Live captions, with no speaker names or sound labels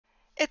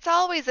It's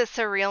always a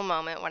surreal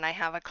moment when I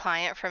have a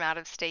client from out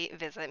of state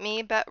visit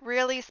me, but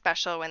really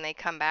special when they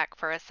come back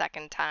for a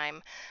second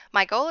time.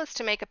 My goal is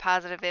to make a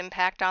positive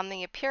impact on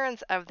the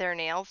appearance of their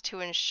nails to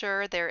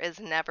ensure there is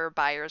never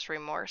buyer's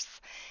remorse.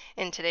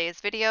 In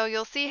today's video,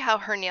 you'll see how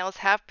her nails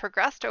have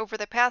progressed over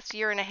the past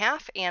year and a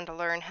half and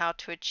learn how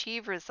to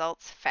achieve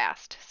results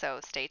fast. So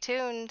stay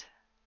tuned.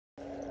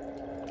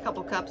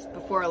 Couple cups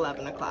before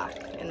 11 o'clock,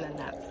 and then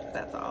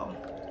that's all.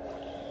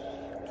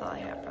 That's all I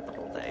have for the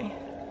whole day.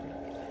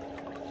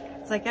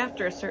 It's like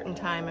after a certain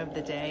time of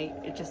the day,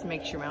 it just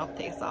makes your mouth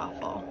taste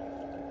awful.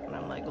 And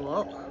I'm like,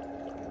 look,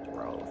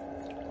 gross.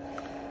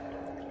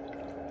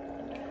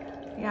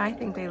 Yeah, I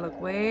think they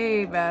look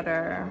way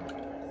better.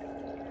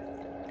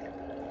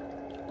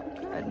 Oh,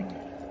 good.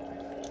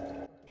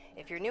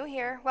 If you're new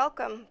here,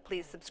 welcome.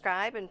 Please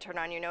subscribe and turn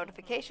on your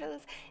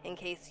notifications in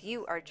case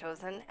you are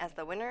chosen as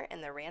the winner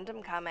in the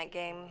random comment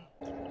game.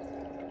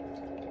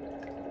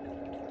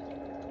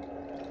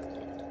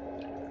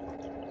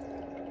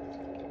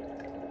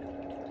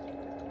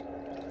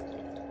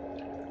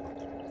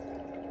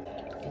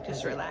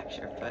 Just relax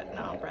your foot and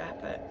I'll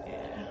wrap it.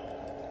 Yeah.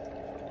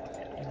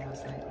 And I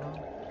was like, well,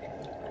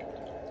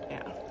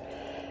 yeah.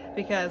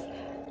 Because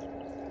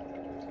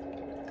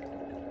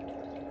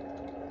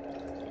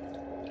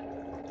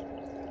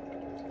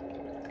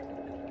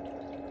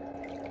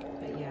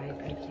but yeah,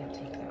 I can't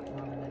take that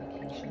oral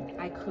medication.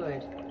 I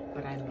could,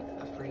 but I'm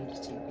afraid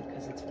to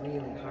because it's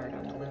really hard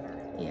on the liver.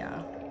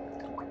 yeah.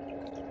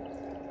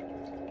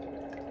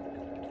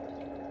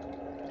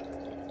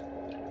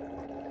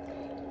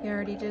 You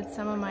already did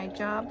some of my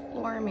job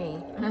for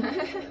me.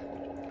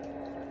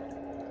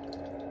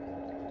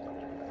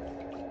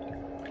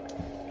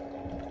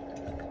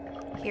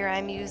 Here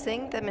I'm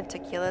using the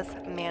Meticulous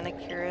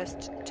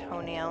Manicurist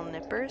toenail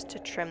nippers to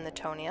trim the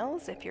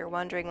toenails. If you're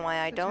wondering why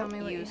I don't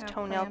use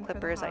toenail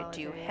clippers, I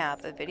do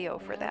have a video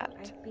for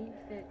that.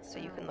 So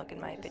you can look in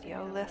my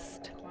video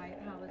list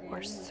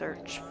or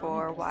search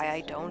for why I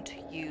don't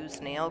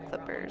use nail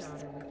clippers.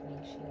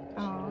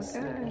 Oh,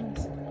 good.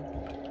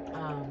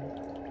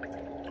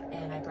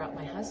 And I brought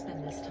my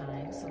husband this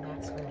time, so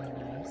that's really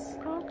nice.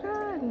 Oh,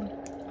 good.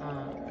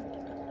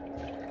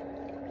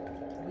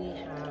 We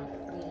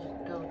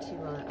go to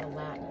a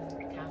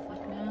Latin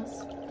Catholic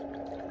mass.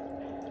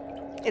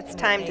 It's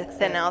time to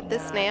thin out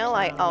this nail.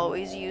 I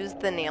always use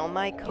the nail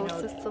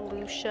mycosis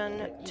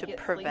solution to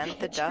prevent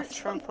the dust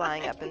from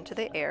flying up into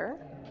the air.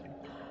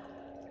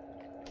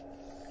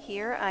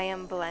 Here I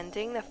am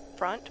blending the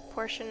front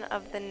portion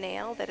of the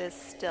nail that is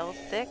still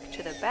thick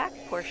to the back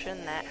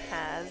portion that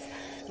has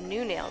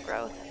new nail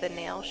growth. The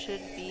nail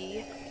should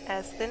be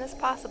as thin as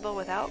possible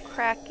without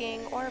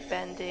cracking or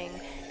bending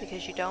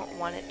because you don't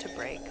want it to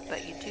break,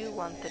 but you do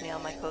want the nail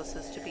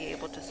mycosis to be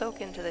able to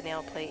soak into the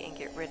nail plate and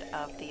get rid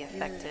of the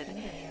affected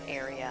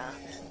area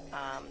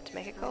to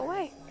make it go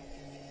away.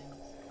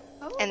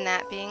 And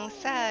that being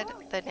said,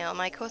 the nail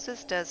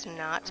mycosis does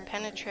not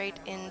penetrate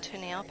into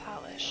nail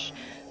polish.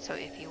 So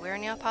if you wear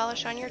nail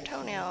polish on your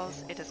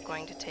toenails, it is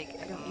going to take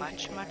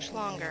much, much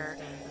longer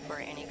for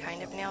any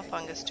kind of nail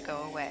fungus to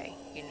go away.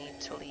 You need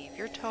to leave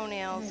your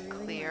toenails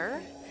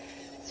clear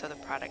so the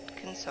product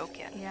can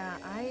soak in. Yeah,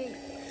 I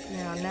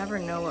never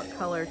know what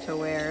color to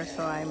wear,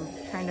 so I'm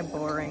kind of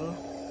boring.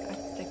 I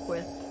stick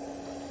with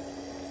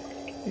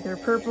either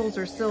purples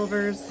or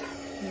silvers.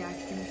 Yeah, I've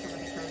seen some of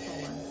the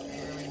purple ones.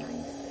 They're really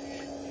nice.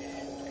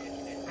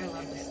 I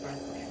love the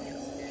sparkly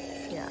ones.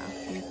 Yeah,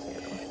 me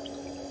too.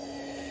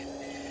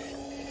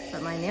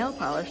 But my nail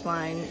polish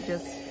line,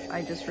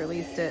 I just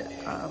released it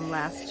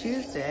last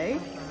Tuesday.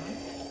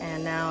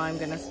 And now I'm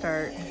gonna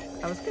start,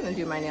 I was gonna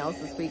do my nails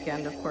this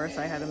weekend. Of course,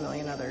 I had a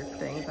million other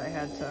things I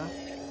had to,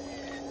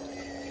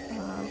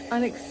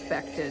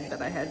 unexpected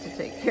that I had to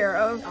take care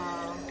of.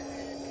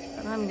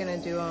 But I'm gonna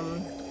do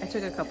them, I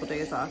took a couple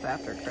days off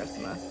after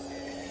Christmas.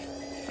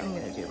 So I'm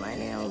gonna do my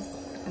nails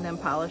and then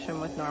polish them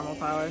with normal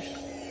polish.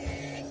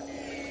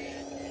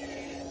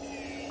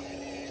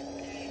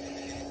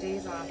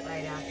 Days off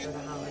right after the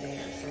holiday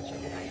are such a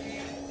good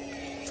idea.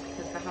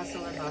 Because the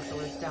hustle and bustle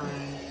is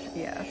done.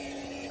 Yes.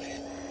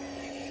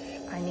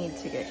 I need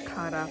to get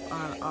caught up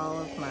on all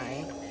of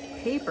my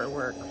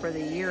paperwork for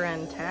the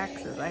year-end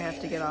taxes. I have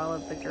to get all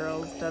of the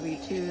girls'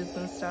 W-2s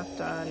and stuff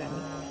done,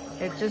 and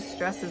it just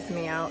stresses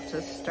me out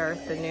to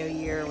start the new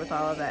year with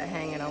all of that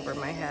hanging over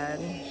my head.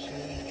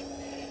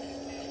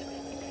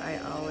 I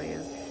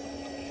always,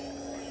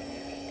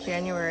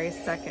 January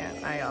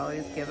 2nd, I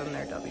always give them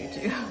their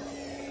W-2.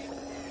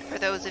 For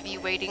those of you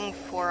waiting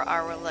for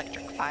our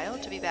electric file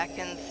to be back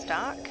in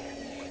stock,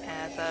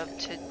 as of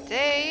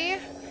today,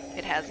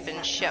 it has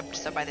been shipped,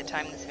 so by the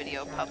time this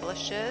video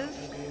publishes,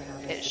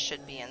 it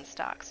should be in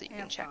stock, so you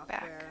can check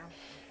back.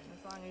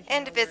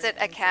 And visit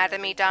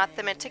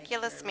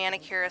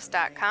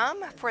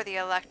academy.themeticulousmanicurist.com for the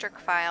electric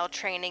file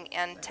training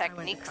and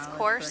techniques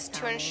course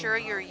to ensure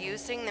you're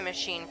using the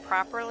machine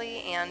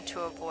properly and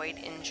to avoid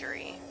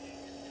injury.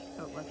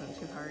 So it wasn't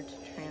too hard to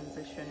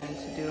transition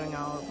into doing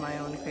all of my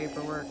own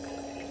paperwork.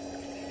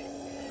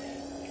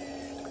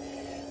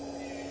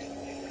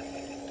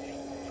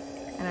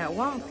 And at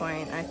one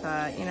point I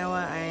thought, you know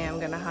what, I am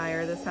gonna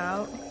hire this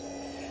out.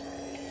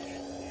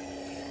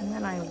 And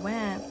then I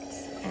went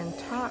and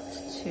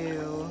talked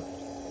to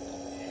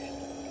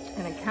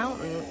an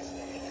accountant,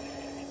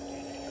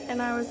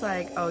 and I was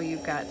like, oh,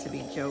 you've got to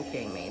be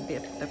joking me.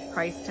 The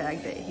price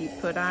tag that he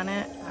put on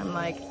it, I'm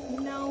like,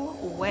 no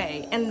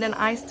way. And then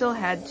I still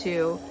had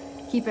to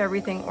keep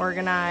everything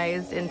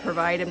organized and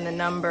provide him the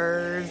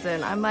numbers,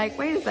 and I'm like,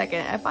 wait a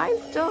second, if I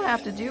still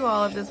have to do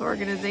all of this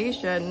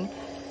organization,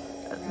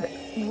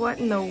 what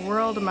in the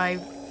world am I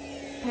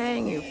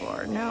paying you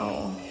for?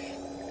 No.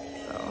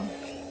 So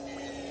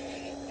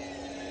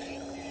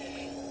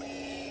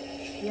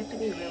you have to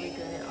be really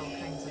good at all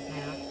kinds of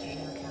math to do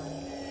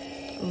accounting.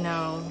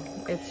 no,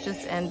 it's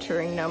just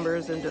entering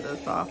numbers into the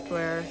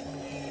software.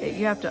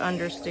 You have to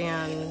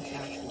understand.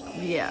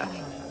 Yeah,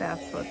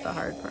 that's what the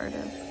hard part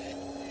is.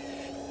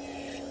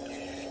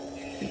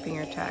 Keeping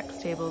your tax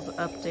tables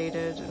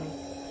updated, and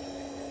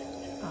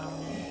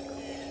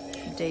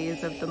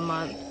days of the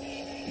month.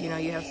 You know,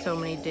 you have so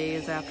many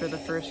days after the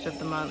first of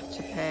the month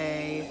to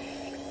pay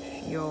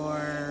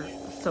your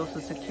Social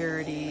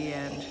Security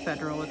and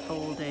federal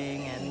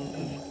withholding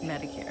and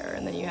Medicare,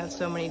 and then you have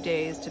so many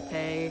days to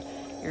pay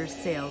your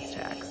sales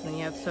tax, and then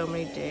you have so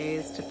many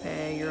days to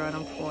pay your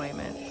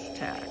unemployment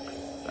tax.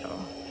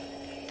 So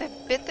the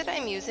bit that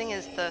I'm using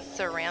is the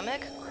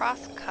ceramic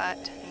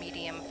cross-cut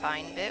medium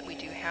fine bit. We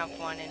do have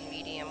one in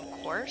medium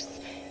coarse.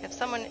 If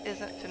someone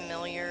isn't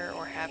familiar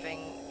or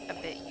having a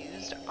bit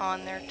used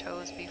on their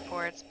toes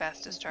before, it's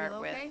best to start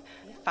with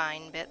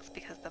fine bits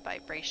because the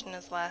vibration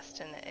is less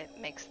and it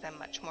makes them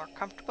much more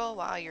comfortable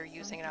while you're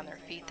using it on their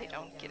feet. They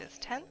don't get as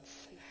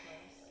tense,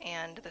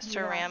 and the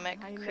ceramic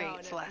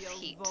creates less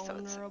heat, so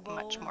it's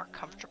much more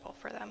comfortable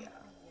for them.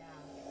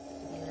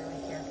 Be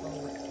really careful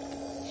with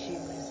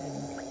shoes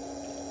and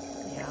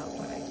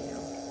what I do.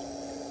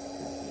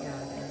 Yeah,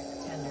 they're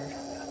tender.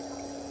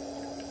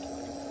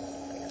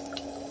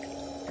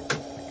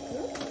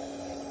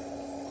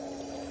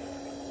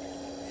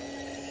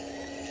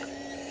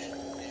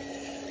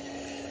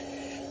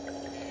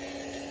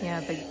 yeah,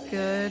 the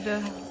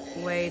good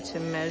way to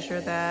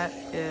measure that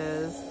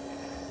is,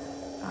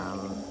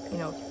 you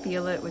know,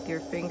 feel it with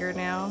your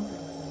fingernail.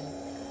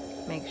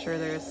 Make sure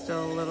there's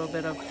still a little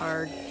bit of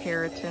hard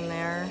keratin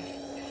there.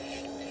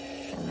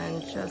 And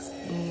then just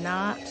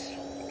not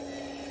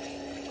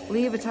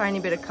leave a tiny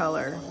bit of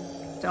color.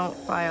 Don't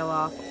file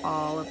off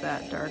all of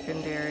that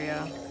darkened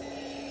area.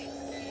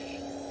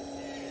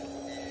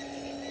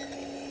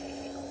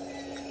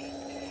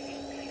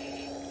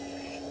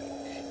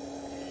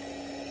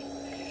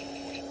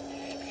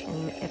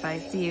 And if I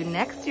see you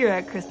next year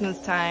at Christmas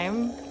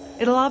time,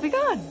 it'll all be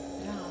gone.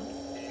 Yeah.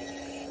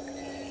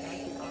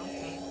 That'd be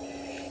awesome.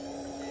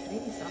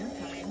 Maybe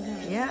summertime. Who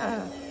knows?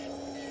 Yeah.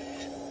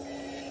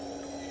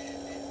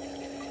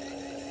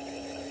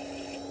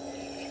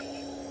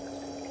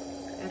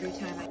 Every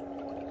time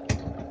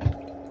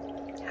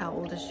How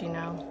old is she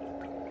now?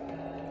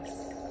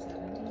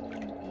 78,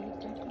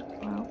 I think.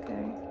 Oh,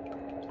 okay.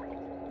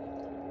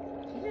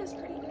 She does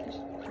pretty good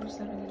for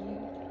 78.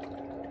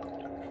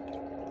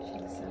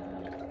 She's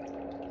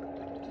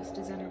just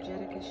as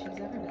energetic as she's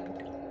ever been.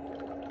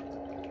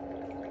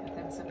 But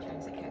then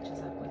sometimes it catches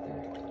up with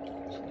her.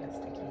 She has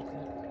to take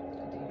a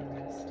day to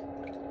rest.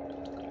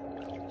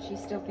 She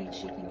still thinks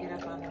she can get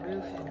up on the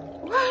roof and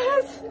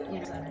What? you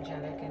know, is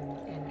energetic and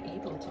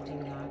able to do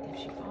that if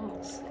she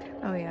falls.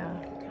 Oh, yeah.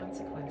 The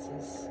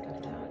consequences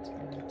of that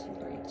are too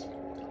great.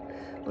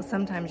 Well,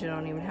 sometimes you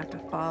don't even have to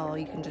fall.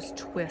 You can just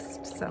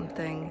twist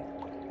something.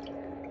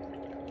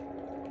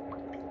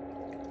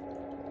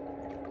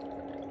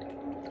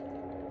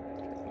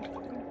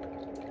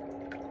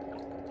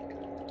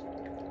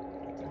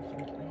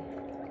 Definitely.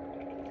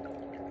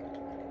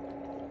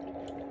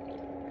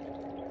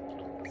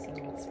 So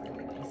it's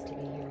really nice to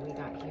be here. We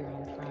got here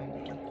on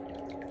Friday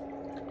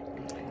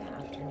in the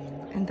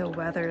afternoon. And the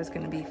weather is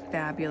going to be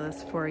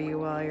fabulous for you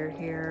while you're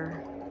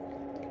here.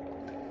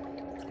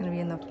 It's going to be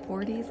in the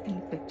 40s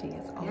and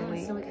 50s all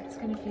week. So it's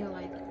going to feel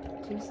like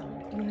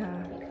Tucson.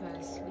 Yeah.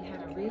 Because we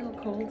had a real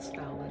cold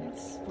spell and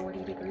it's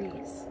 40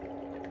 degrees.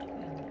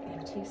 And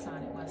in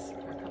Tucson it was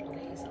for a couple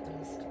days at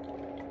least.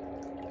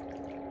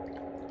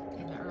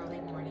 In the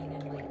early morning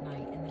and late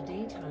night. In the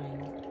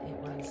daytime it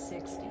was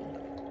 60.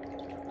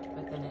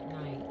 But then at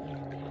night, you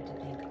know, we had to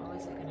think, oh,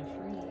 is it going to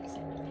freeze?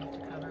 And then we have to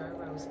cover our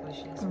rose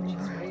bushes, which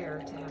is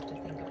rare to have to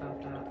think about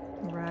that.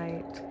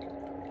 Right.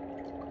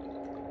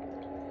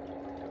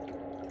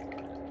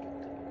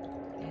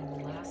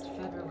 And last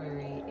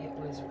February, it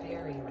was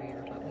very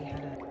rare, but we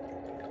had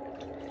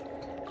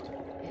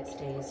it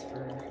stays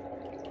for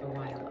a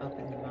while up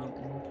in the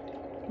mountain.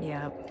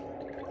 Yep.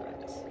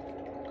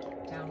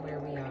 But down where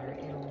we are,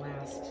 it'll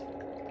last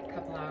a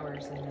couple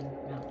hours and then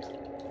melt.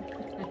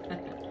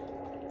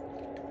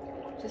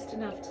 Just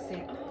enough to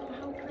say, oh,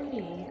 how pretty,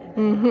 and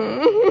then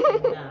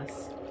it's a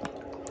mess.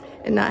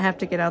 And not have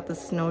to get out the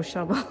snow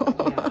shovel.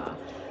 Yeah.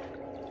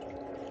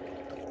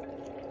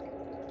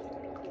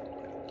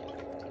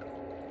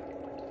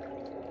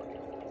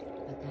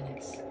 But then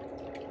it's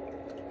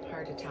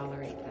hard to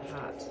tolerate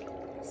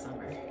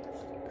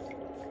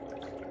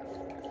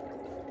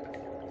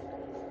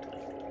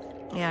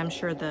Yeah, I'm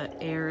sure the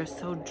air is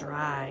so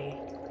dry.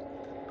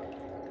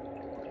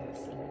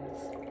 Yes, it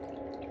is.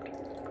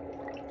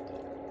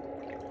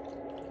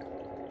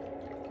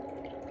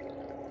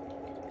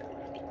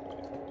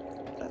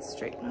 Let's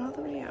straighten all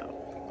the way out.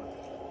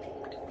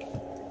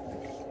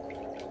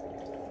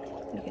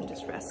 You can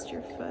just rest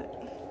your foot.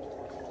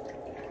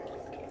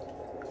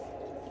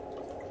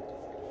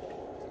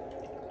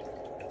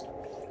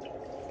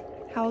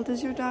 How old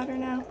is your daughter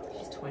now?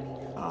 She's 20 now.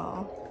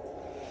 Oh.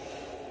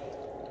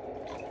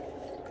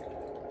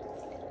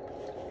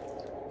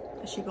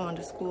 Is she going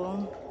to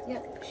school?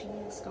 Yep,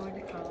 she's going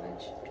to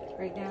college.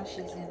 Right now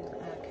she's in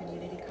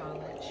community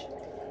college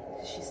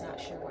because she's not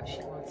sure what she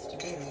wants to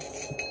do.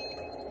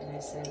 And I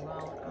said,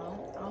 well,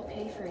 I'll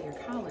pay for your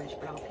college,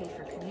 but I'll pay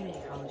for community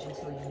college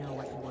until you know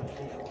what you want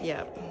to do.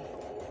 Yep.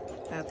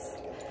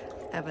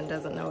 Evan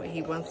doesn't know what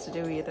he wants to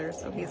do either,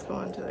 so he's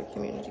going to the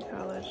community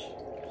college.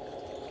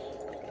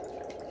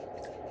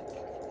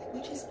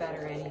 Which is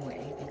better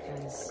anyway,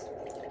 because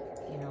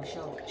you know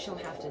she'll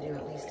have to do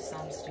at least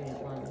some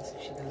student loans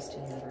if she goes to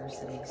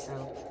university.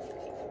 So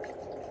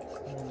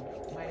you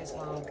know, might as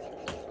well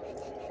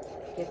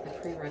get the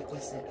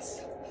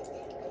prerequisites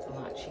a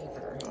lot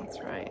cheaper. That's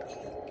right.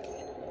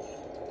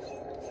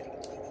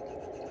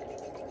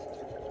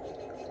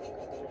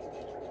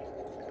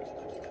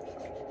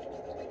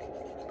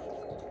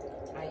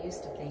 I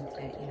used to think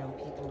that, you know,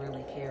 people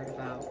really cared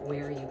about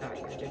where you got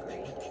your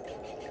degree.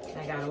 And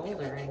I got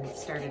older and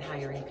started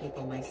hiring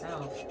people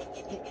myself.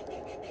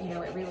 You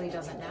know, it really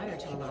doesn't matter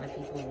to a lot of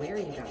people where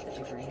you got the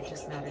degree. It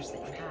just matters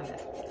that you have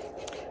it.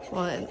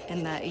 Well,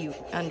 and that you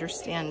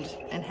understand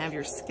and have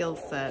your skill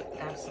set.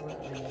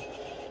 Absolutely.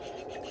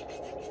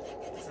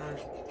 So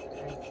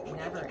I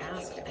never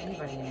asked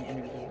anybody in an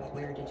interview,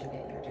 where did you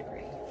get your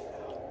degree?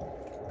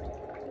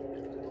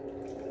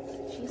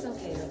 She's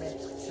okay with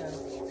it. So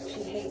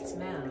she hates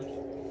math,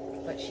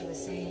 but she was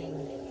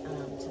saying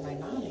to my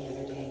mom the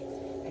other day,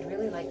 I'd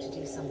really like to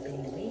do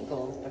something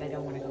legal, but I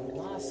don't want to go to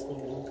law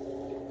school.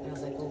 And I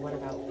was like, well, what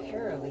about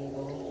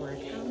paralegal or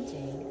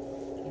accounting?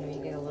 You know,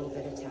 you get a little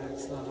bit of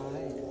tax law.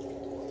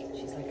 And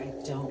she's like, I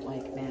don't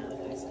like math.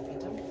 I was like, I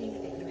don't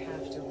think that you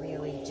have to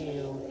really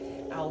do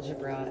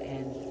algebra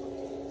and,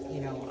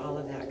 you know, all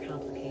of that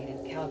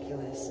complicated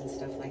calculus and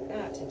stuff like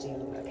that to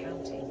do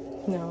accounting.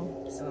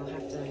 No. So I'll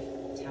have to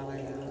tell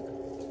her that.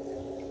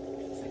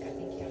 It's like, I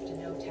think you have to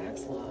know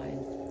tax law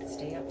and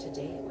stay up to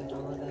date with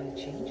all of the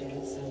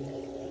changes. And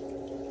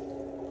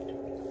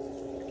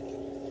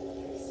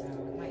so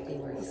it might be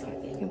worth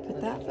something. You can put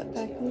that foot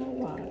back in the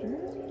water.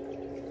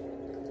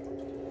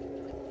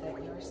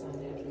 That your son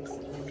had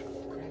recently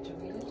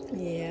graduated?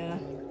 Yeah.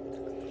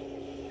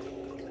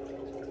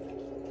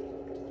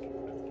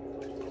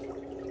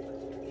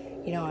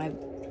 You know, I've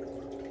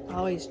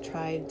always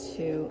tried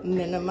to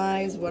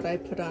minimize what I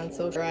put on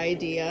social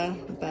media,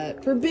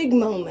 but for big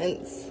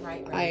moments,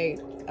 Right.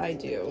 I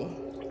do.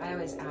 I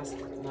always ask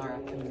Laura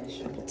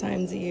permission. A couple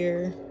times a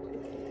year.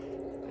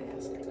 I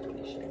ask her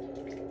permission.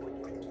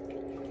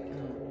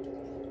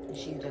 And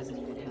she doesn't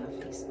even have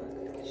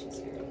Facebook. She's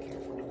very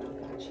careful about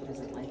that. She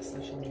doesn't like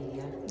social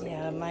media.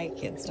 Yeah, my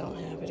kids don't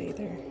have it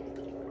either.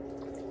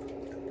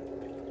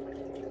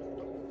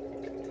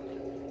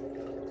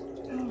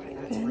 All right,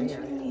 That's rare.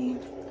 Benjamin.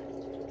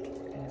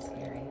 That's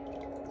scary.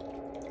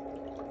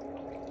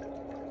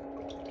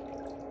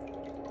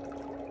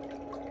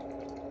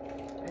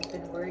 I've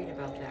been worried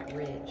about that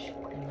ridge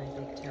in my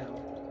big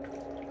toe.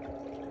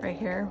 Right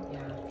here? Yeah.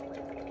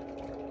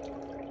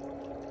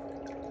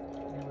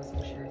 And I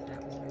wasn't sure if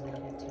that was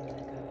related to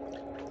like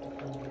a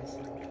fungus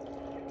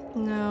or...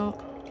 No.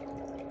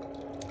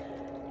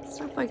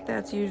 Stuff like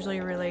that's usually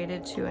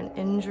related to an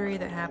injury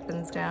that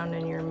happens down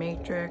in your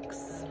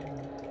matrix.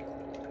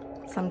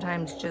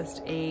 Sometimes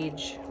just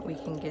age, we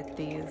can get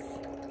these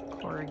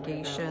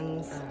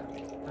corrugations.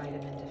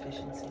 Vitamin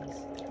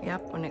deficiencies.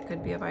 Yep, when it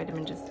could be a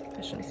vitamin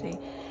deficiency.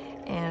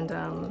 And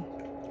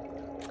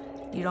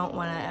you don't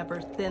want to ever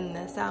thin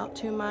this out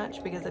too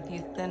much, because if you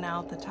thin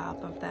out the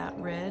top of that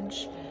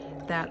ridge,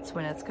 that's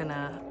when it's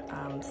gonna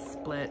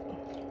split.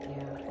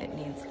 Yeah. It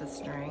needs the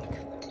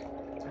strength.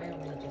 I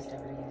only just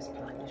ever use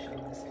polish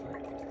on this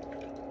foot.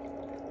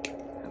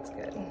 That's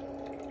good.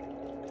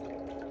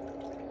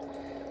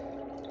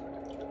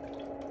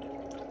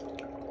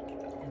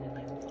 And a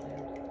nail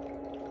file.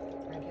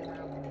 Regular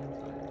old nail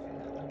file for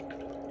that one.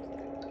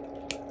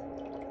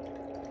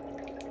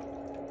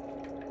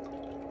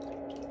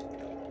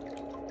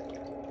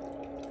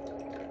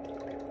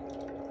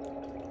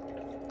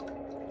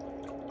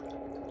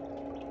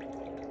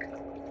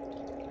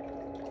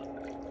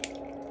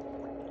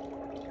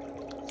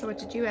 So what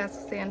did you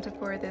ask Santa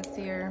for this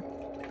year?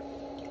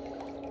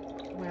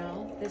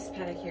 Well, this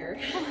pedicure.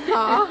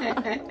 Aw.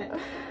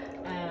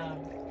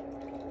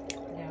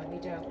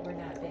 No, we're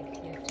not big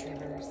gift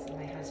givers.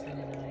 My husband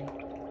and I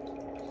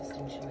just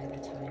enjoy the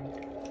time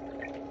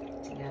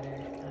together.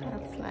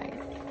 That's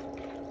nice.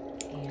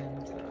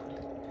 And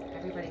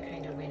everybody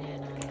kind of went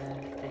in on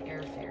the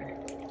airfare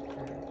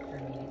for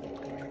me to get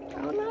here.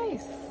 Oh,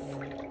 nice.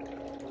 Yeah.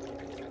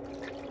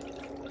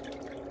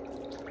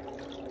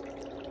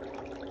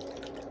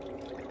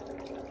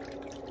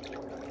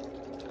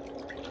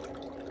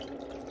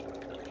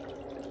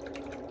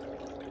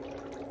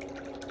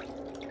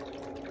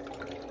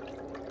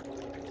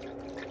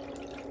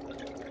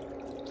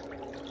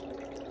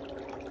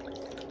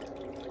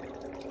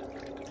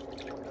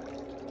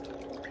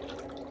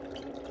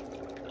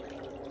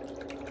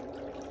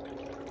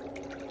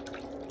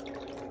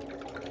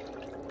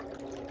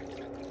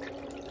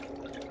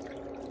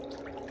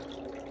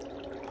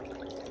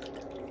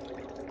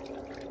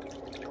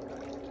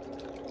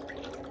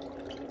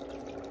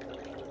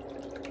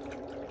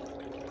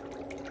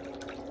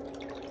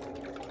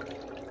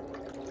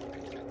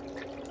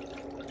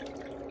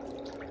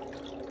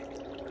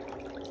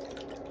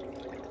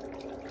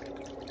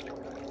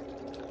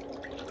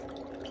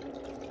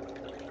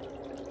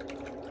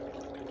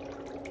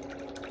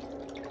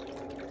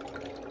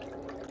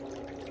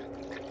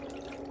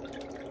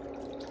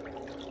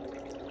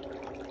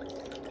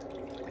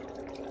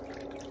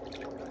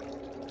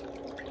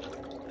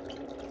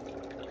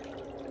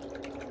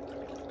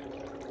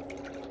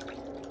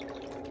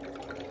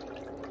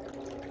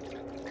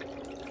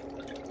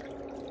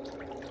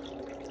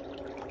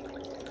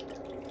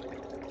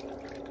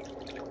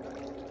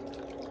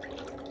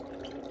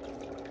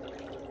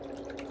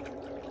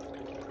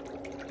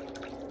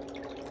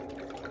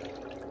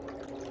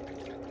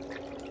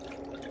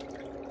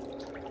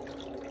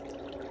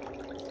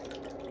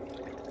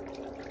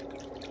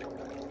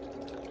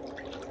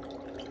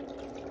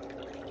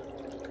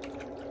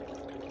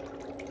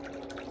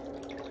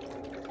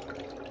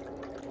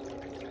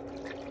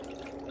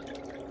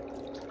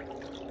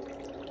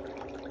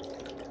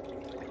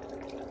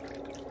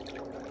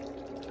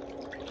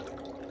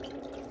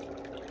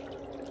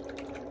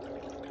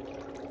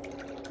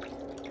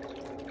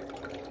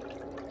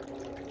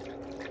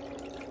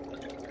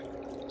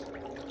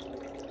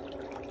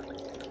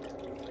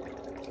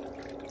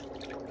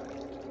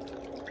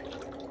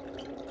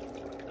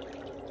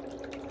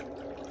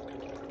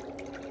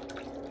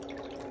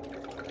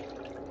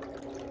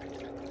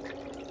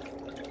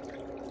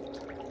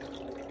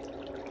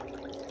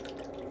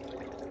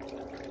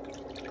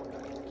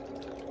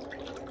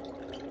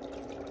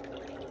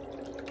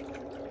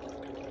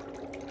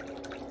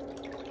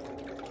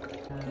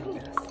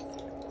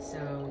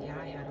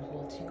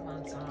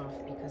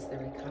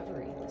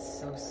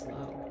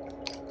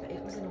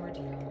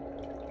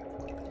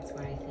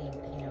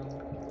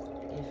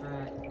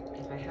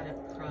 had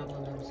a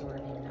problem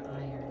absorbing the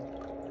iron.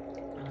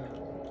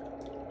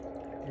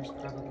 There's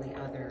probably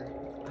other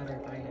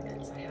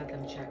vitamins. I had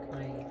them check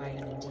my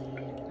vitamin D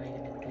and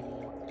vitamin B.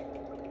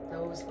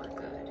 Those were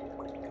good.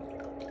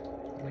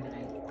 When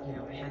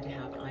I had to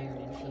have iron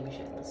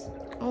infusions.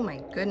 Oh my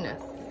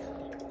goodness.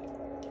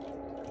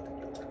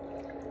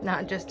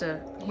 Not just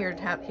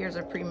here's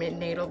a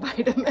prenatal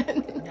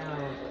vitamin.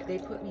 No, they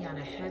put me on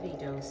a heavy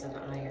dose of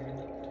iron,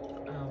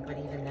 but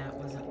even that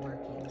wasn't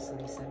working. So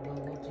they said, well,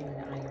 we'll do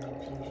an iron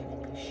infusion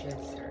and you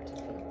should start to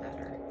feel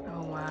better.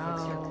 Oh, It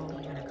wow. took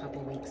even a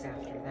couple weeks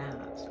after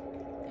that,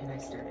 and I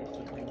started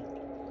feeling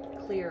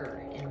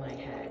clearer in my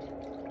head.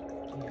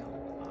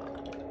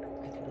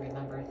 I could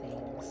remember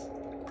things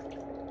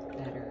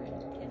better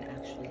and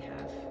actually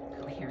have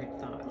coherent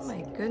thoughts. Oh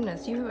my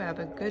goodness, you have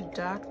a good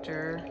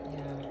doctor.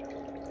 Yeah.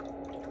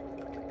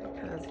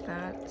 Because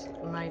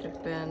that might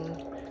have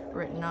been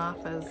written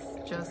off as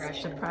just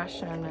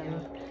depression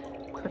and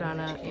put on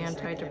an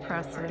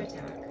antidepressant.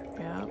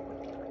 Yeah.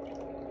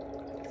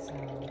 So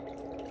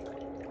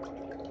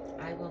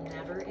I will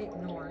never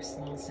ignore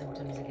small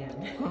symptoms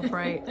again.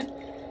 Right.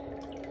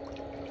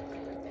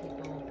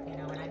 People,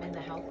 and I'm in the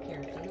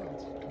healthcare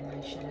field, and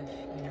I should have,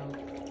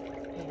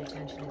 paid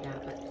attention to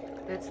that,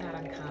 but that's not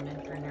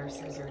uncommon for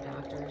nurses or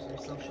doctors or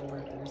social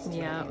workers to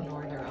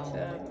ignore their own.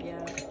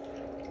 Yeah.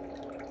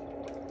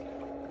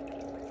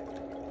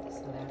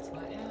 So that's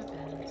what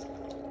happened.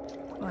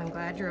 Well, I'm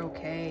glad you're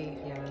okay.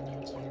 Yeah,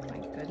 me too. My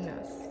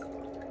goodness.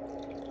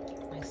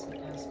 My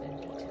sweet husband,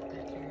 he took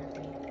good care of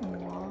me.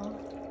 Aww.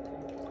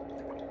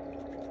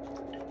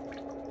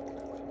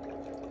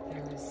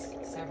 There was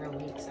several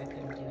weeks I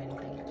couldn't do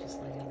anything but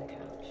just lay on the couch.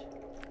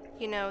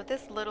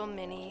 This little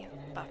mini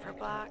And I'm buffer an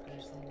block active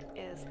person,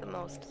 is the and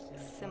most I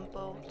was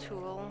simple doing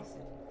tool things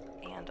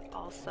and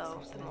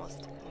also the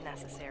most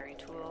necessary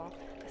tool,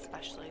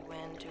 especially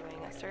when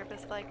doing a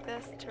service like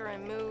this, to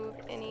remove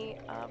any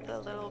of the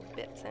little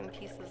bits and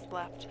pieces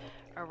left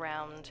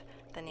around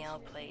the nail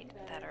plate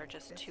that are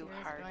just too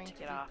hard to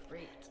get off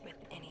with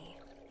any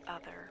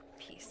other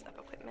piece of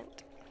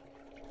equipment.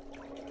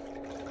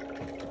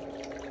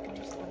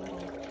 There's the little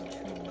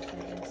controls,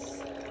 I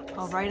guess.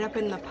 Oh, right up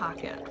in the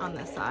pocket on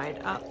the side.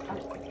 Up.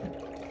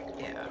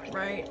 Yeah,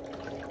 right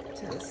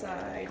to the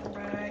side.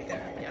 Right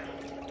there. Yeah.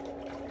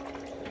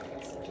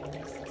 such a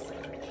nice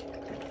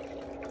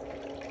massage.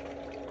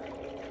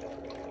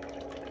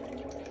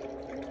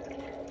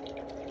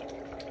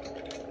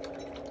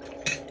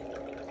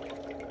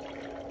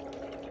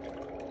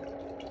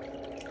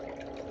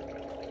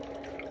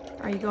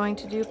 Are you going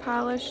to do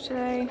polish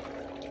today?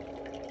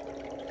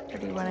 Or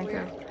do you want to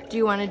go? Do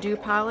you want to do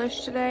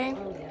polish today?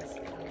 Oh yes,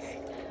 please.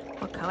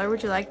 What color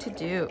would you like to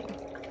do?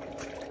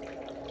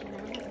 I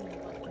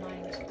wouldn't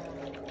mind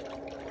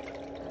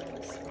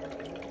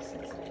sparkling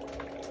since I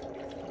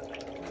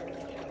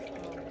rarely have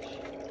polish.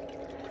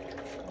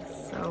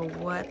 So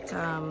what,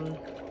 I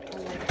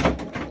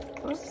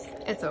like oops,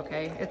 it's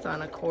okay. It's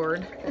on a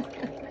cord.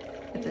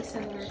 Is it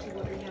similar to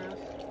what we have?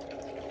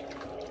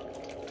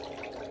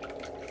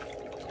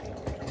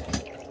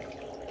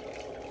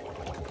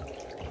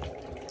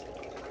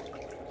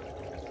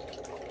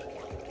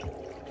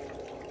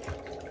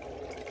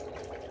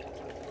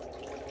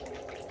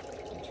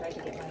 I tried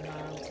to get my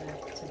mom to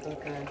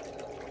book a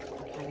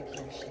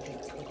pedicure. She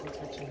hates people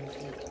touching her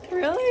feet.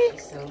 Really?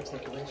 She's so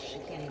ticklish. She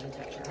can't even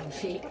touch her own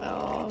feet.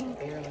 Oh,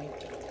 Barely.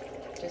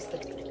 Just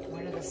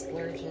one of the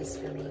splurges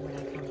for me when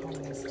I come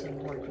home is Tim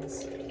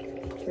Hortons.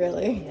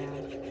 really? Yeah.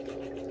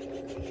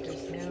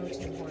 There's no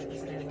Tim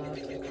Hortons that I love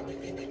for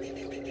coffee.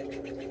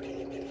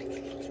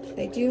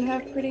 They do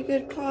have pretty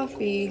good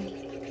coffee.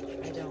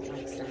 I don't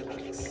like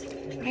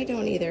Starbucks. I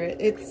don't either.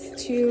 It's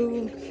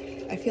too,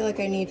 I feel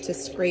like I need to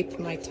scrape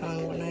my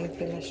tongue when I'm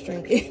finished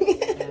drinking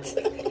it.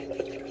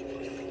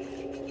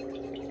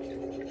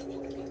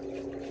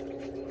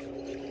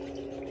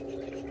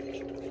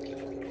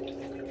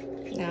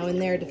 Now, in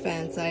their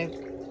defense, I've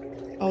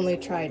only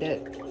tried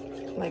it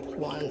like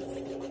once.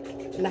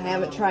 And I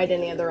haven't tried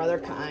any of their other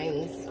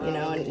kinds, you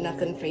know, and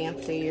nothing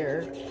fancy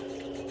or...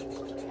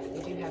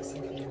 They do have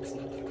some fancy.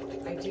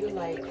 I do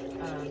like,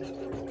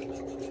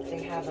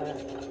 they have a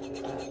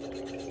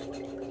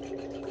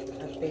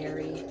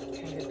berry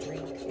kind of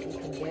drink that you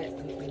can get.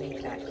 You can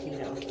make that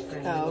keto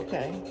friendly. Oh,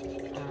 okay.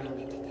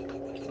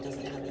 It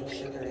doesn't have any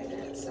sugar in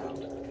it, so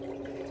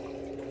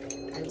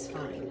it's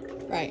fine.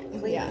 Right,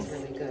 Clean yes.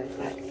 is really good,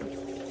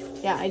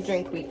 but Yeah, I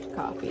drink weak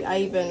coffee. I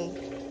even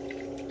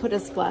put a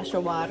splash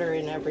of water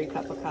in every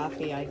cup of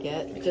coffee I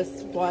get.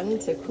 Just one,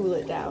 to cool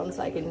it down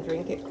so I can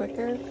drink it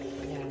quicker.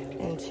 yeah.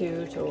 And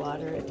two, to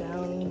water it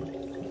down.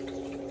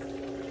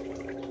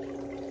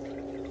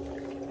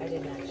 I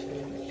didn't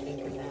actually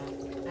think of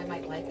that. I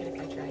might like it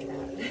if I tried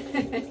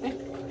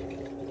that.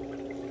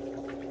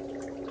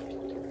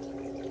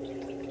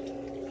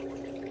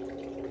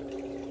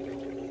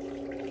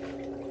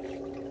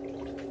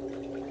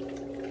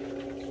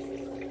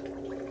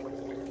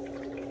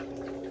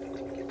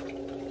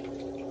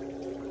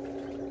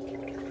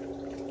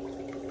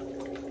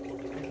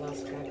 I've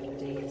lost track of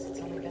the days. It's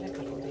only been a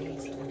couple of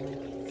days, and I'm like,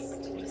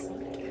 it's too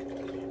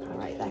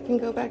that can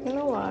go back in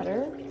the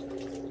water.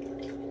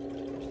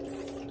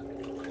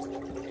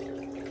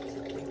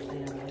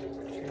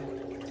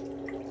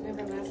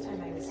 Remember last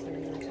time I was here,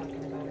 you were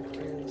talking about a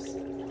cruise.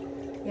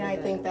 Yeah, I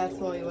think that's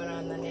when we went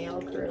on the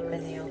nail cruise. The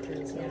nail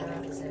cruise, yeah,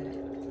 that was it.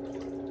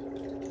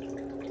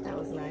 That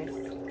was nice.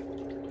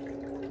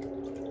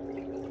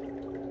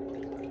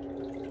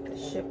 The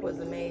ship was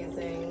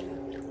amazing.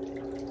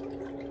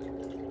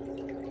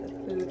 The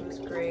food was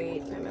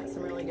great. I met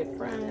some really good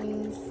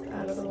friends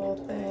out of the whole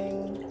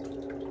thing.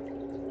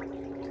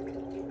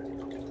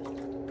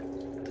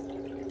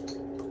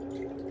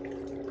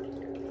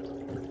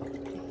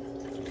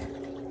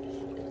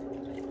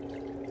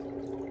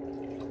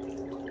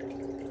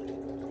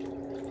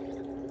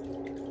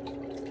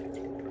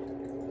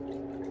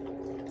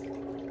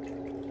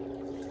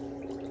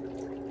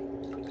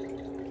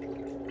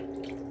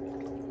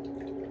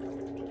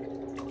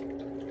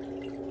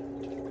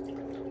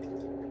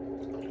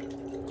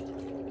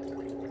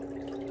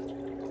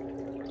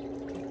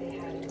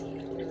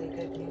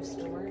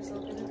 Stores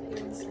open up here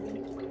in the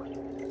city?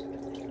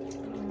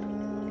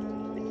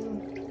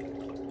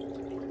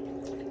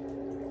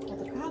 Well,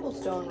 the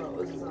cobblestone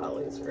rose is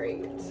always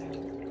great.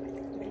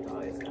 They've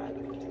always got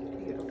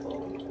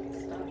beautiful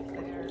stuff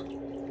there.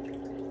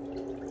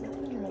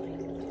 Nothing really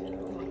new.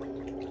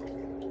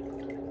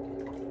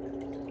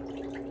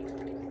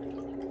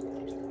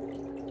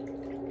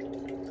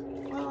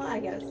 Well, I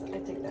guess I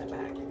take that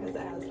back because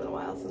it has been a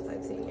while since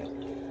I've seen you.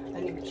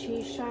 A new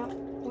cheese shop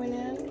went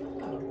in.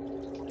 Oh.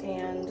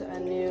 And a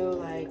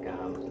new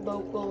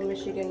local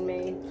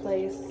Michigan-made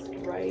place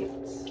right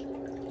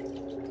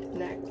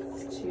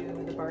next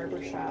to the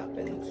barber shop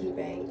and Key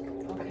Bank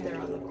up there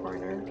on the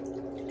corner.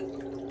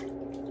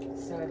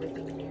 So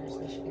everything in here is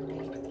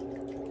Michigan-made?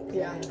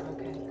 Yeah.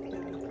 Okay. Yeah.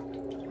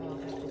 I'll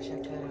have to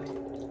check that out.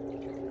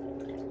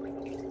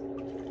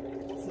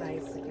 It's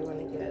nice if you want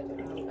to get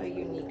a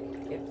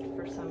unique gift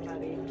for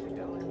somebody to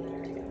go in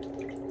there.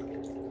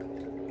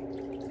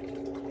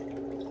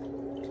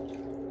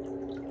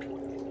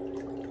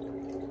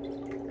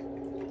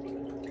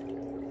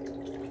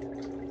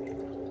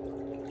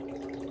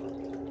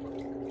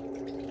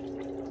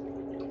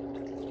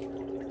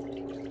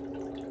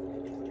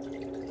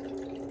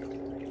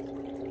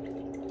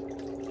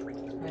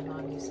 My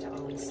mom used to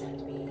always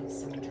send me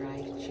some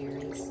dried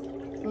cherries.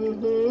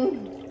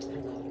 Mm-hmm. I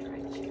love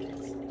dried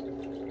cherries.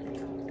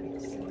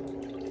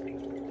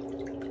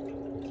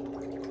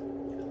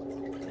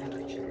 I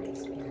love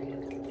cherries,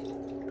 period.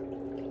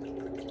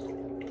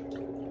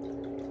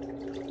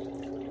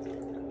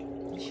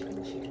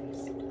 Michigan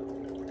cherries.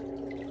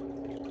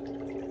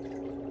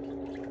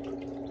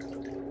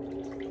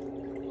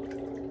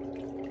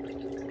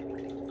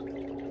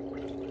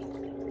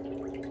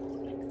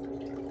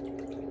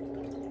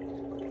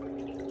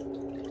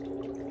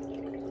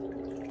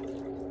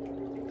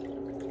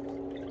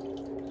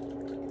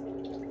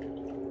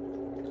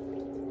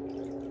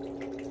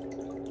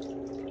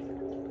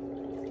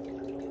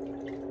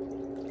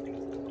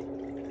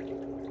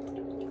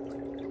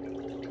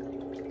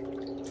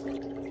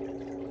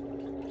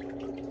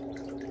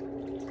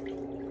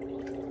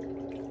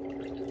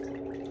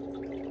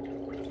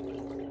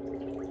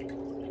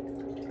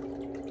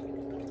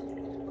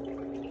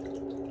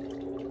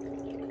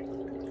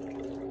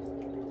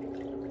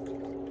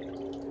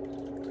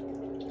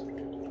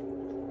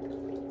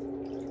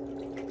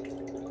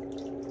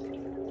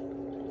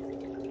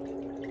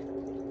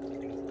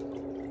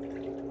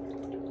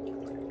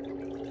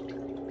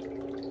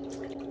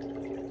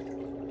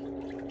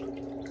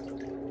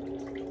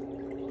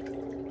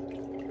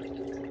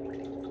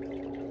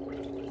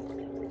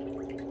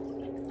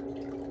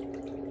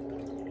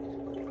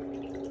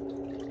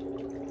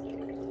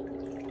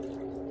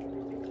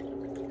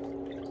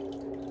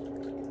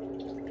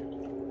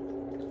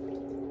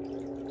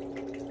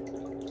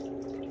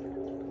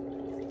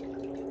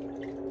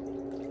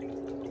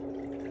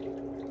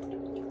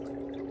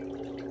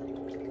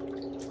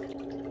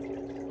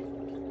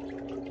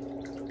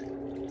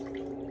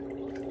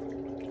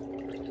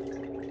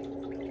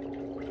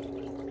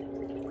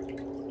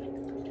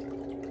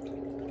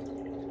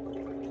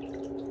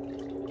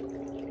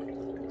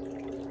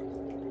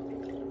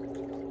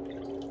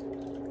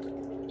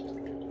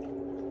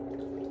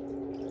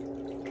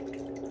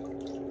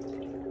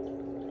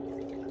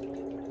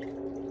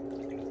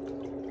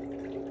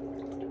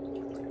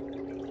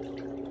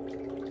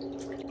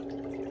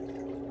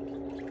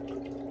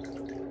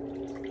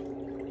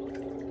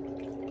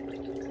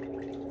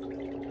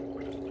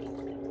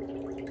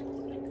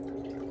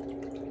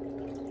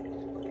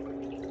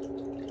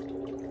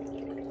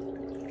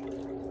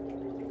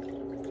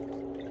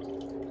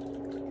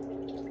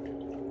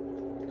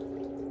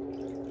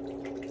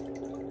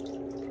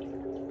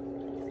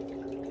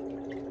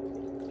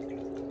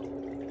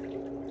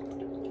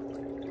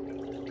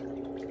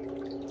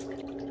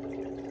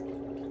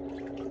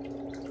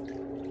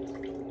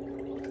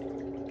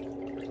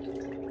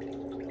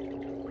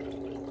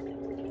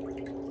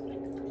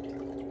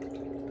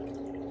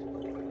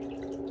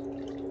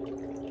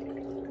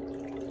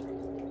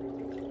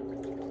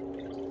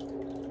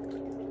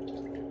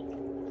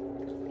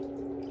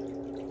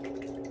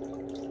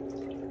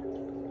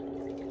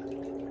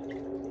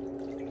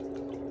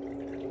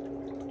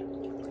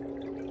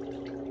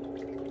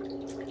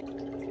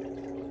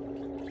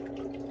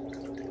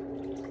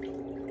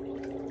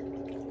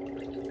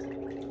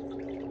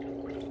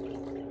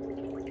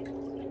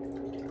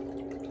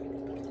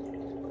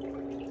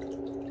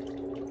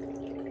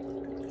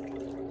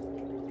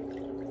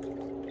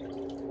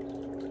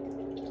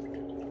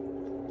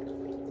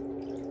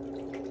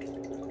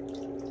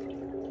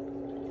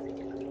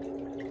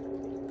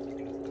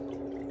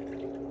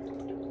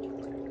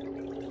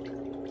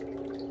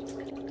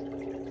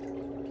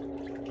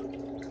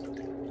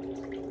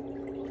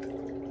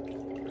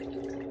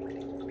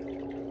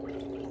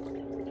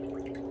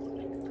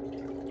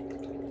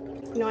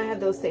 You know, I have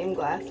those same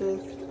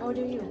glasses. Oh,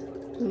 do you?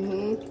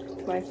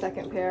 Mm-hmm. My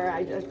second pair.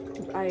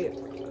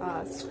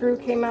 Screw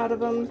came out of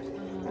them,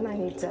 and I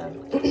need to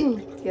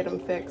get them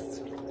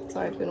fixed. So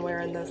I've been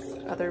wearing this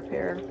other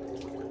pair.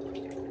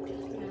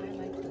 Yeah, I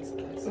like these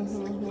glasses.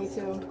 Mm-hmm, me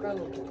too.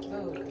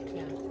 Vogue.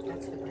 Yeah,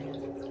 that's the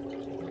brand.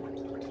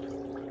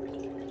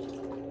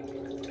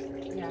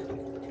 Yeah.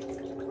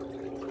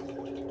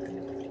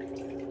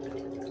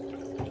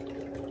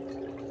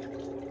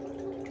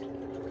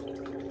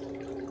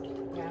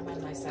 Yeah, I'm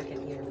on my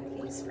second year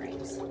with these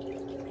frames.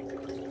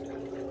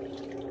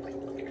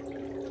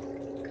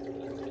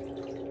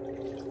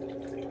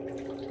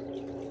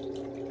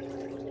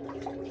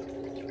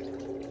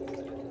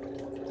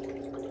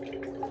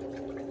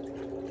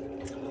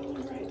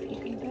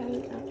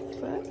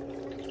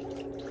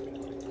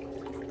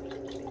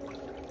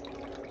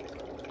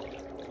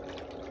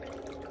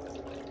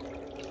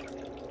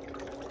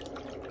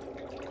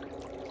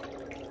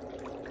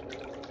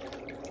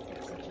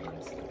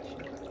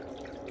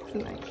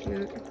 Isn't that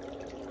cute?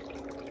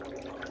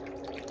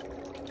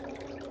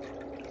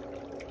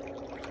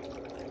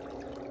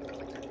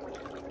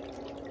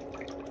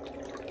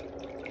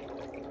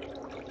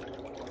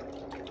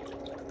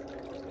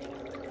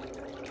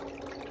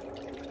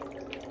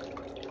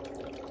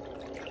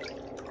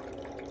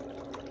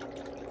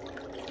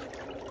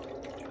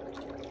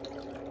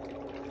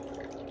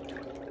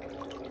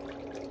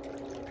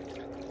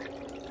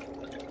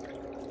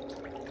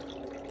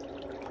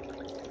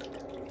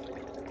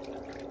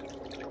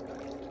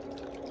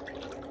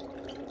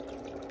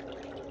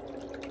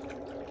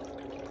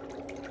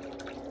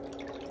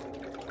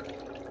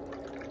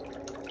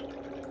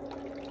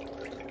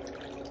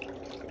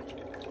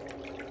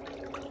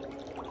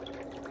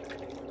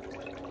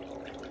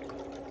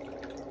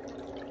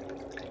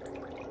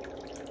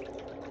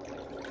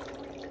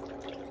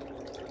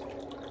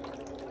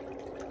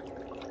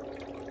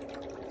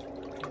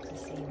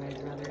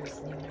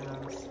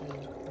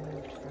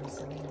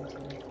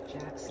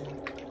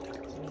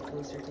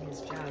 Closer to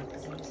his job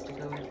because he used to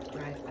go and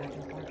drive back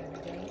and forth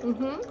every day.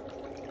 Mm-hmm.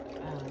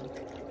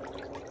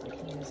 He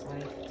and his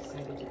wife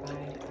decided to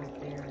buy out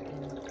there,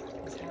 and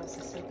his house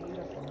is so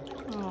beautiful.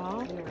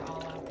 Aww. We were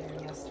all out there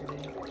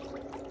yesterday,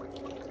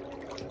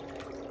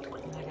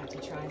 and I got to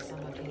try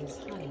some of his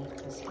honey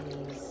because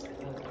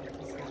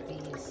he's got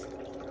bees.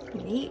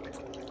 Neat.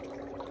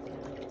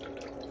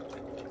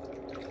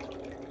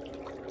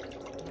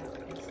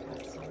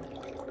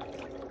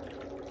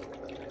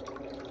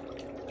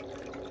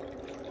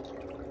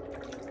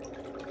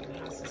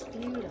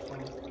 Beautiful.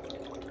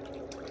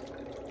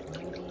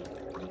 Movie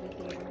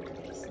theater, what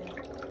do you say?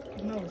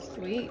 Oh,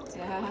 sweet.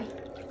 Yeah.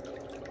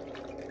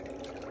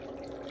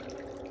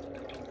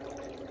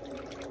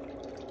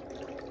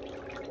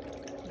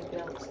 He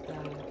built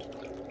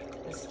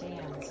the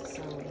stands,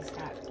 so he's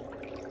got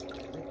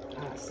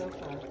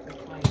sofa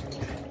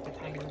recliner, the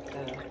kind with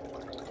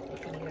you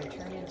can either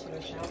turn into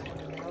a shelf in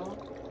the middle,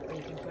 or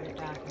you can put it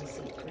back and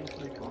seat 3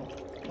 people.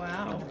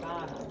 Wow. On the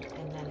bottom,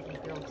 and then he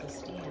built a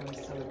stand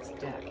so it's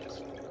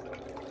decked.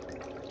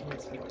 And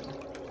it's really,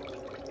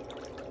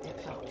 it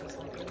felt just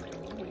like a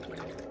movie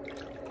theater.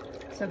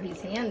 So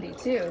he's handy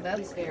too. That's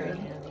he's very good.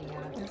 handy,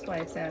 yeah. His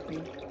wife's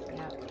happy.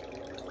 Yeah.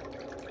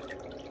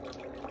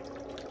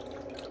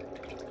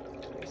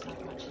 There's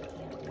not much you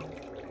can't do.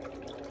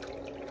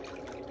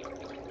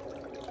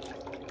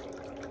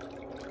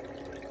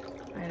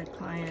 I had a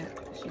client.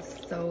 She's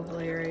so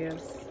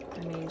hilarious. I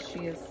mean,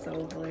 she is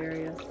so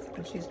hilarious.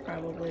 And she's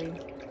probably,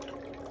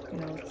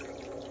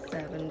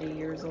 70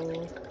 years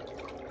old.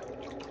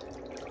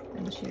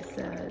 And she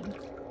said,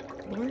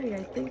 Lori,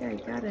 I think I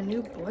got a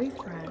new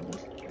boyfriend.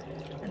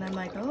 And I'm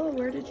like, oh,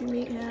 where did you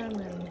meet him?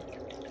 And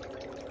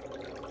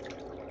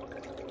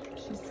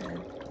she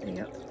said,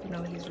 yep,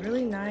 he's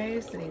really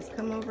nice and he's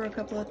come over a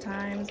couple of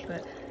times,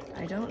 but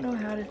I don't know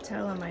how to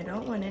tell him. I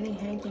don't want any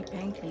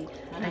hanky-panky.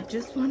 I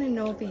just want to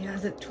know if he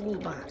has a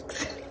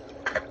toolbox.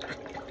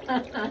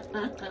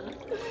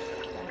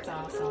 That's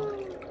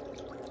awesome.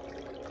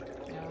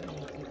 No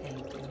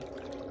hanky-panky.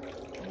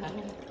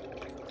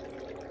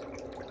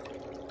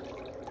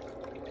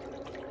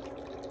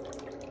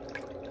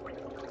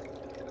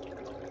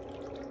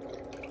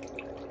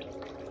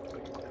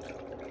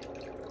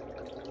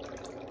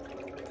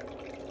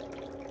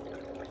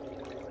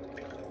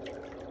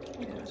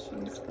 Yeah,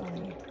 she's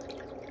funny.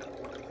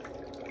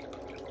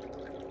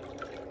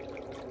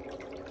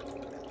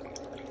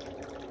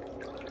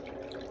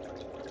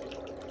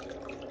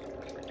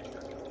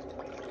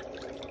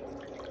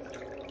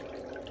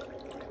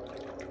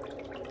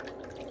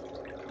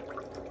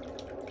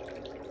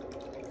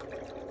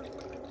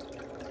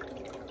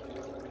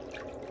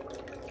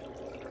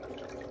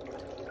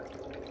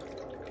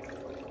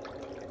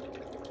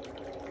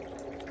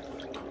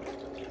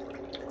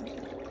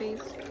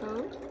 Base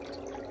coat,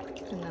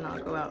 and then I'll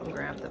go out and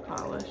grab the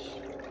polish.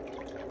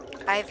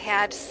 I've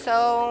had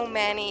so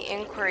many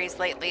inquiries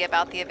lately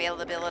about the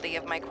availability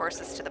of my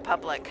courses to the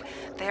public.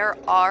 There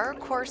are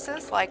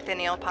courses like the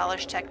nail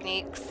polish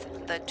techniques,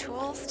 the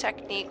tools,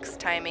 techniques,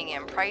 timing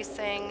and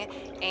pricing,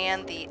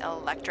 and the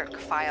electric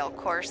file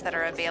course that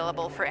are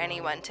available for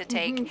anyone to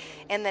take.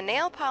 And the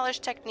nail polish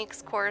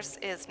techniques course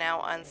is now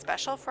on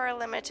special for a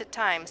limited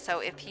time. So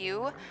if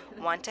you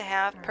want to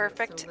have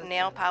perfect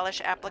nail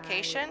polish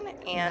application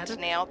and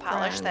nail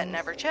polish that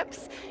never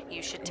chips,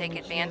 you should take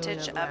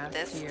advantage of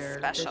this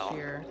special.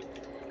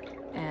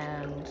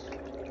 And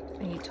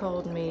he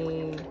told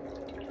me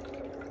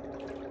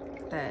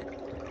that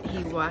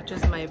he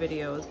watches my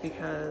videos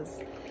because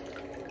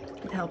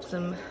it helps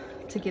him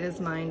to get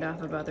his mind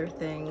off of other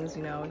things.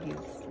 You know, he's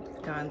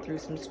gone through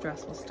some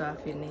stressful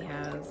stuff and he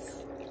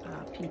has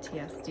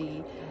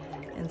PTSD.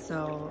 And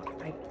so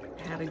I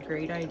had a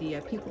great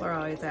idea. People are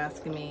always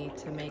asking me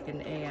to make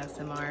an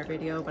ASMR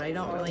video, but I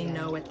don't really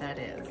know what that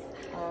is.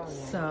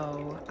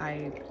 So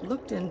I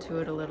looked into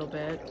it a little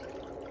bit,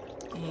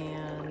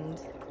 and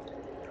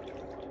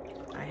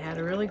I had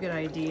a really good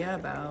idea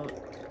about,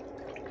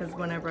 because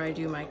whenever I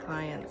do my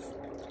clients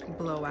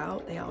blow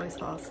out, they always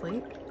fall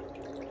asleep.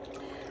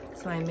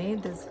 So I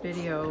made this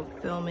video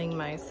filming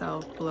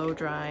myself blow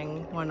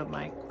drying one of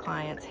my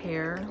clients'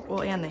 hair,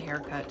 well, and the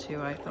haircut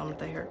too. I filmed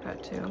the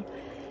haircut too,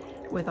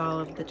 with all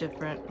of the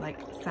different like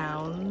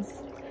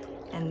sounds.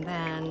 And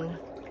then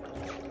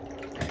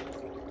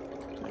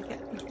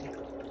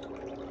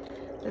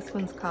this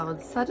one's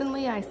called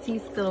Suddenly I See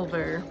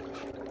Silver.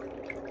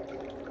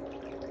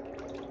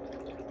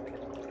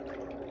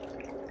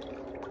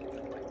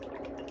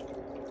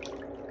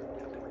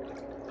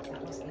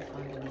 That must be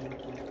fun to make.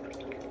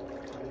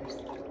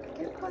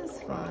 It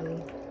was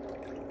fun.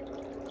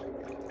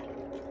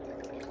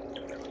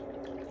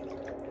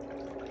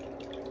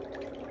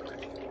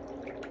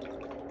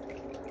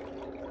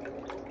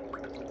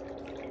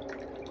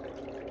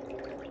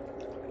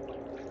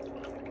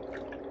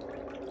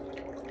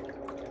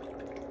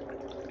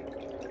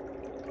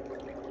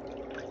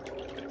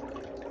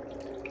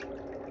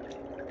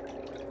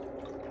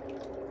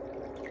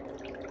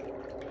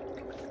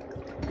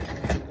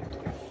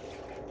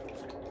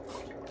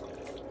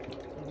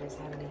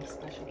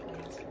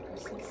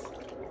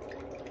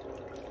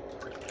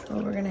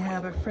 Well, we're gonna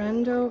have a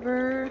friend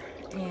over,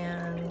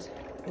 and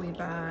we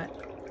bought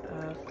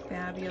a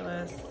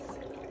fabulous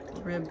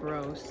rib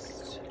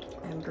roast,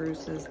 and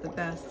Bruce is the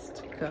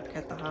best cook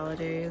at the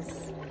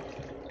holidays.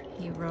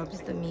 He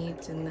rubs the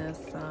meat in this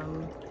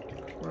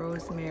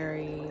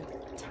rosemary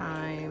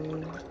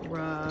thyme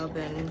rub,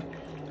 and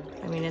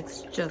I mean,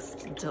 it's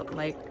just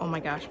like, oh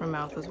my gosh, my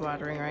mouth is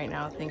watering right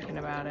now thinking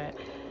about it.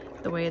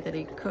 The way that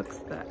he cooks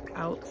the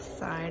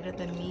outside of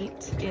the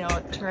meat, you know,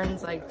 it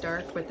turns like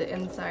dark, but the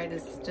inside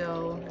is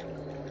still,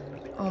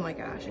 oh my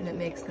gosh, and it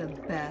makes the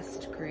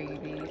best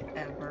gravy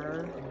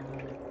ever.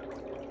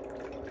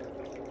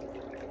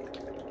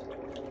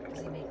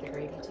 Does he make the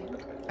gravy too?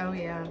 Oh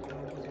yeah.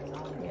 Oh, he does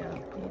all of it. Yeah,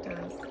 he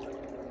does.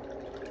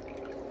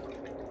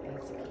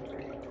 That's a keeper.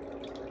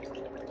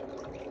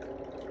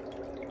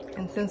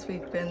 And since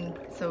we've been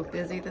so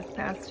busy this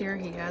past year,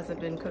 he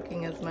hasn't been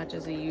cooking as much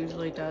as he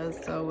usually does.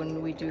 So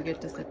when we do get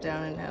to sit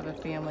down and have a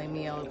family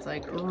meal, it's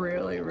like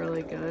really,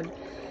 really good.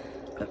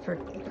 But for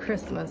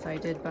Christmas, I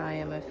did buy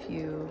him a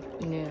few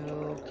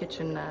new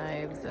kitchen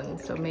knives, and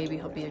so maybe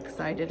he'll be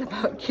excited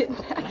about getting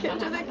back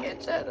into the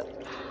kitchen.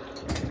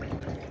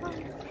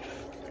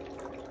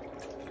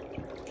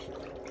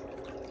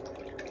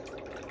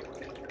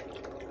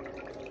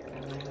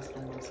 My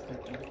husband loves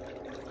cooking.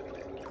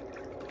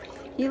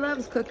 He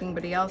loves cooking,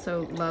 but he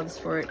also loves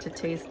for it to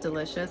taste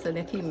delicious. And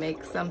if he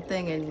makes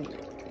something and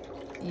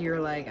you're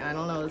like, I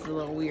don't know, this is a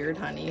little weird,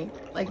 honey,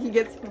 like he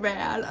gets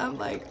mad, I'm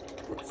like,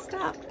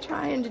 stop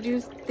trying to do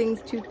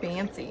things too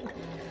fancy.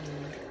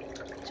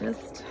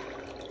 Just,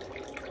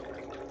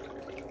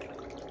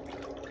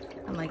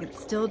 I'm like, it's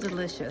still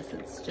delicious.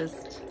 It's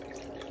just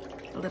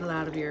a little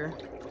out of your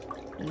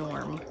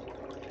norm.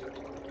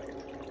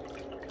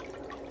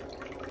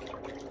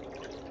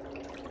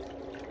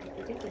 I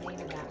forget the name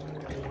of that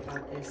movie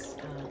about this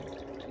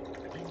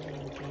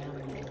Indian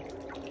family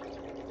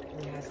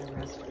who has a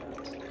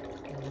restaurant,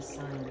 and the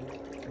son,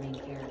 the main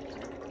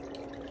character,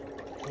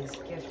 is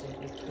gifted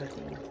with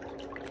cooking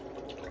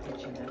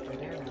kitchen after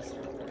their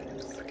restaurant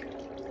burns.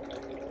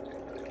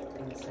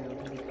 And so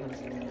he becomes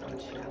a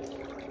renowned chef.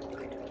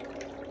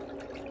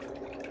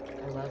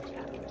 I loved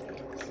that movie.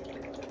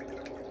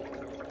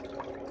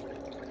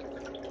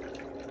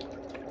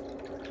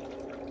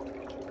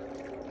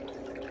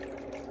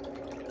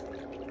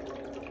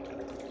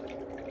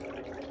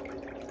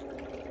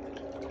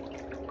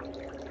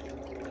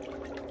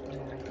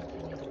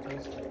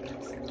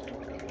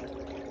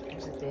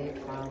 Big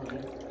following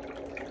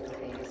of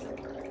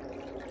ASMR.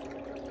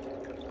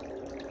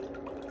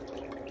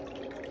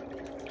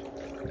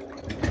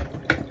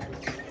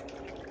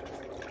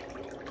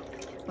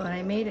 Well,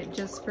 I made it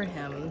just for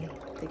him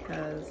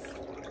because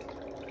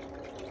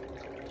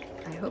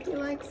I hope he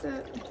likes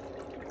it.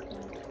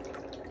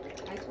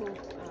 I told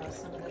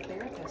some of the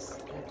therapists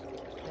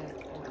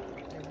that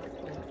work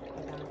with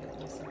about it.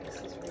 And I said, this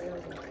is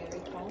really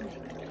very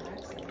calming and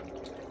relaxing.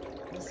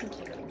 Listen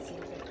to it and see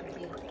if it can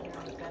be, a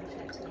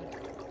benefit to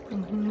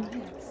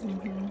clients.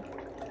 Mm-hmm.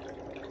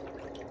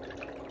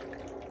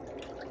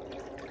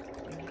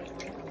 And I had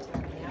one of them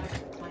tell me, yeah, the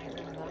client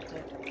really loved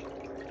it.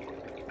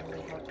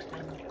 Really helped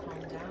them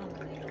calm down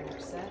when they were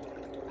upset.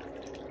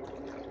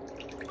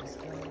 Just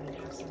go and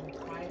have some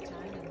quiet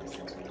time and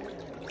listen to it,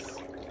 and it was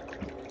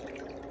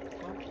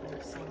helpful.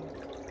 So.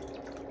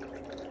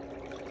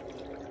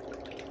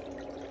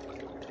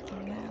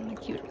 And then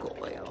the cuticle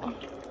oil.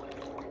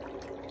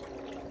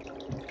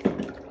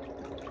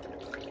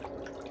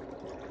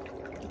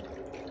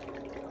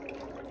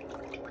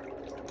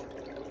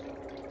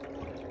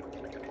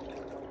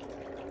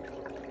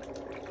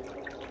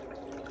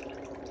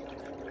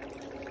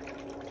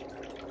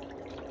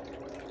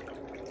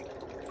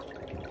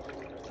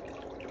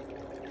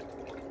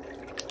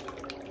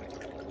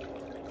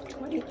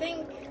 What do you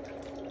think?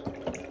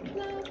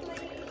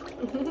 Lovely.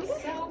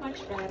 So much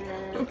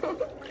better.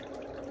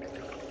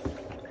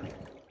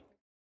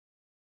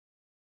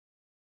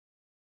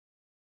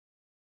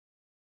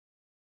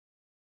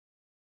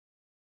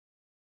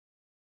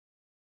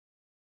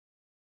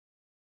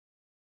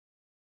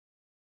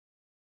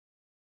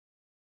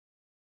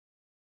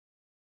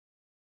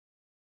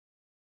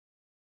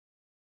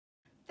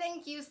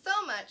 Thank you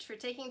so much for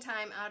taking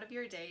time out of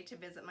your day to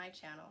visit my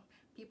channel.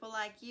 People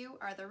like you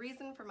are the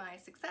reason for my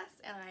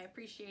success, and I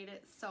appreciate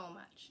it so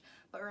much.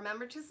 But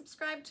remember to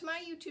subscribe to my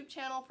YouTube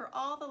channel for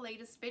all the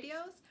latest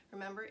videos.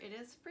 Remember, it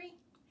is free,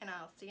 and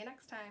I'll see you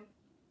next time.